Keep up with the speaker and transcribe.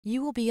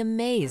You will be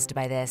amazed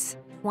by this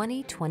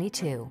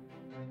 2022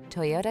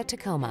 Toyota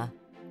Tacoma.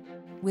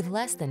 With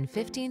less than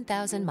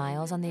 15,000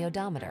 miles on the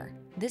odometer,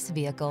 this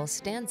vehicle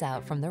stands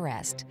out from the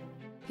rest.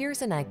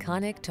 Here's an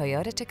iconic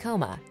Toyota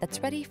Tacoma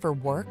that's ready for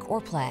work or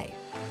play.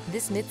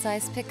 This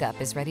midsize pickup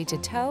is ready to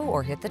tow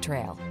or hit the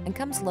trail and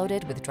comes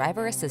loaded with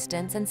driver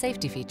assistance and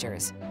safety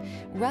features.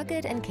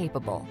 Rugged and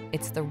capable,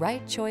 it's the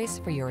right choice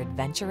for your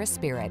adventurous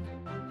spirit.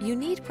 You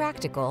need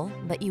practical,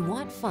 but you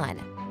want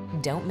fun.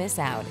 Don't miss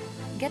out.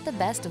 Get the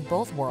best of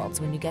both worlds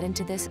when you get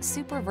into this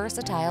super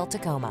versatile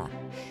Tacoma.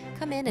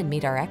 Come in and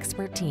meet our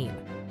expert team.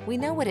 We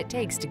know what it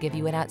takes to give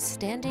you an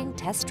outstanding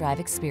test drive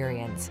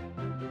experience.